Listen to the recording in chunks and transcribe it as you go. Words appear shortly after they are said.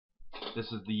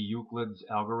This is the Euclid's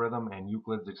algorithm and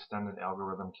Euclid's extended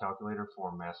algorithm calculator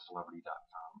for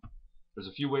mathcelebrity.com. There's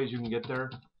a few ways you can get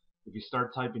there. If you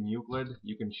start typing Euclid,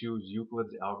 you can choose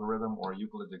Euclid's algorithm or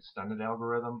Euclid's extended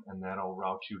algorithm, and that'll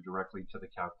route you directly to the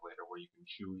calculator where you can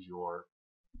choose your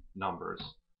numbers.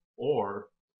 Or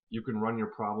you can run your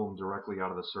problem directly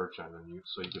out of the search engine.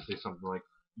 So you could say something like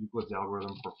Euclid's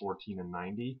algorithm for 14 and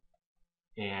 90,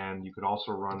 and you could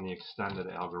also run the extended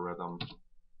algorithm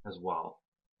as well.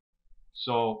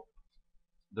 So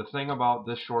the thing about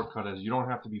this shortcut is you don't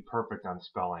have to be perfect on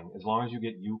spelling. As long as you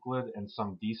get Euclid and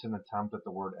some decent attempt at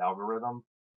the word algorithm,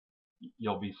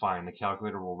 you'll be fine. The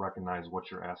calculator will recognize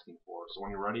what you're asking for. So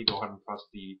when you're ready, go ahead and press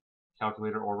the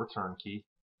calculator or return key.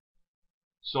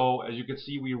 So as you can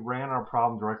see, we ran our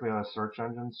problem directly out of the search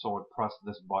engine, so it pressed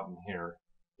this button here.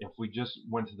 If we just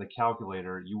went to the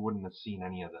calculator, you wouldn't have seen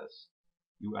any of this.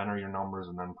 You enter your numbers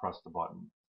and then press the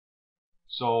button.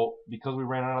 So because we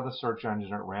ran out of the search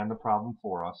engine, it ran the problem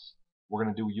for us. We're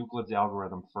going to do Euclid's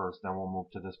algorithm first, then we'll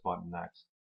move to this button next.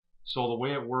 So the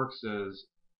way it works is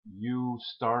you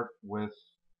start with,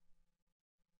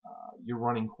 you're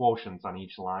running quotients on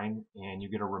each line, and you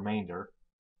get a remainder.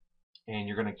 And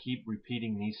you're going to keep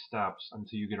repeating these steps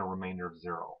until you get a remainder of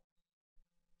 0.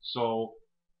 So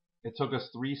it took us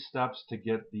 3 steps to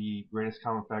get the greatest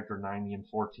common factor 90 and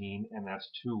 14, and that's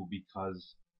 2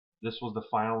 because this was the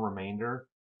final remainder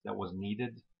that was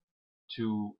needed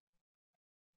to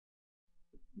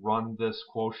run this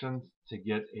quotient to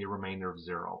get a remainder of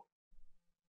 0.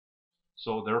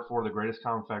 So therefore the greatest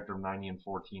common factor of 90 and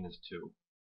 14 is 2.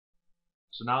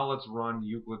 So now let's run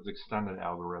Euclid's extended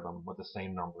algorithm with the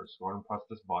same numbers. Go ahead and press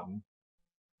this button.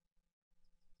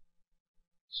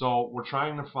 So we're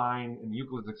trying to find, in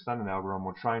Euclid's extended algorithm,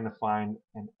 we're trying to find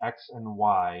an x and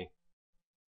y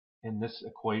in this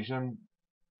equation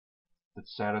that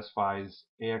satisfies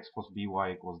ax plus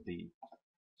by equals d.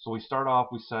 So we start off,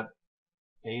 we set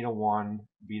a to 1,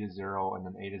 b to 0, and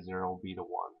then a to 0, b to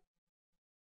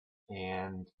 1.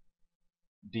 And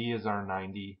d is our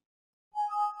 90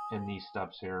 in these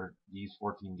steps here. d is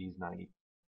 14, d is 90.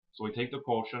 So we take the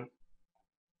quotient,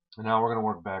 and now we're going to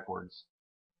work backwards.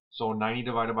 So 90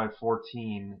 divided by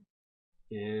 14,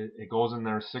 it goes in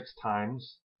there 6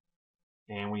 times,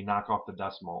 and we knock off the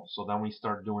decimal. So then we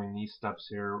start doing these steps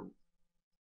here,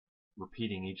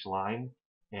 repeating each line,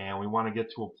 and we want to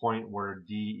get to a point where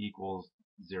d equals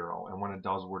 0, and when it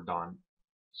does, we're done.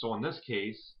 So in this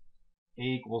case, a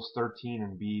equals 13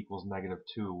 and b equals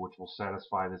 -2, which will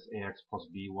satisfy this ax plus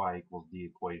by equals d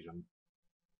equation.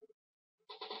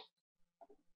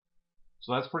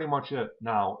 So that's pretty much it.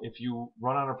 Now, if you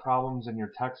run out of problems in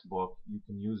your textbook, you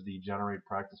can use the Generate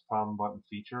Practice Problem button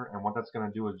feature, and what that's going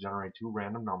to do is generate 2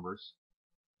 random numbers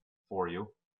for you.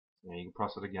 And you can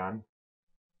press it again.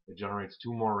 It generates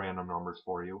 2 more random numbers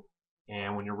for you.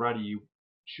 And when you're ready, you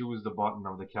choose the button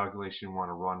of the calculation you want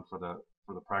to run for the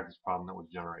practice problem that was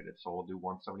generated. So we'll do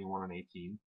 171 and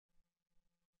 18.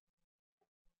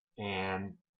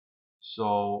 And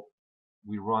so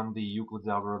we run the Euclid's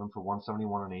algorithm for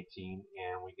 171 and 18,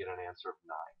 and we get an answer of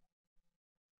 9.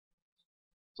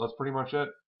 So that's pretty much it.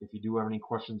 If you do have any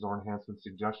questions or enhancement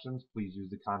suggestions, please use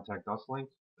the Contact Us link.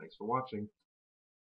 Thanks for watching.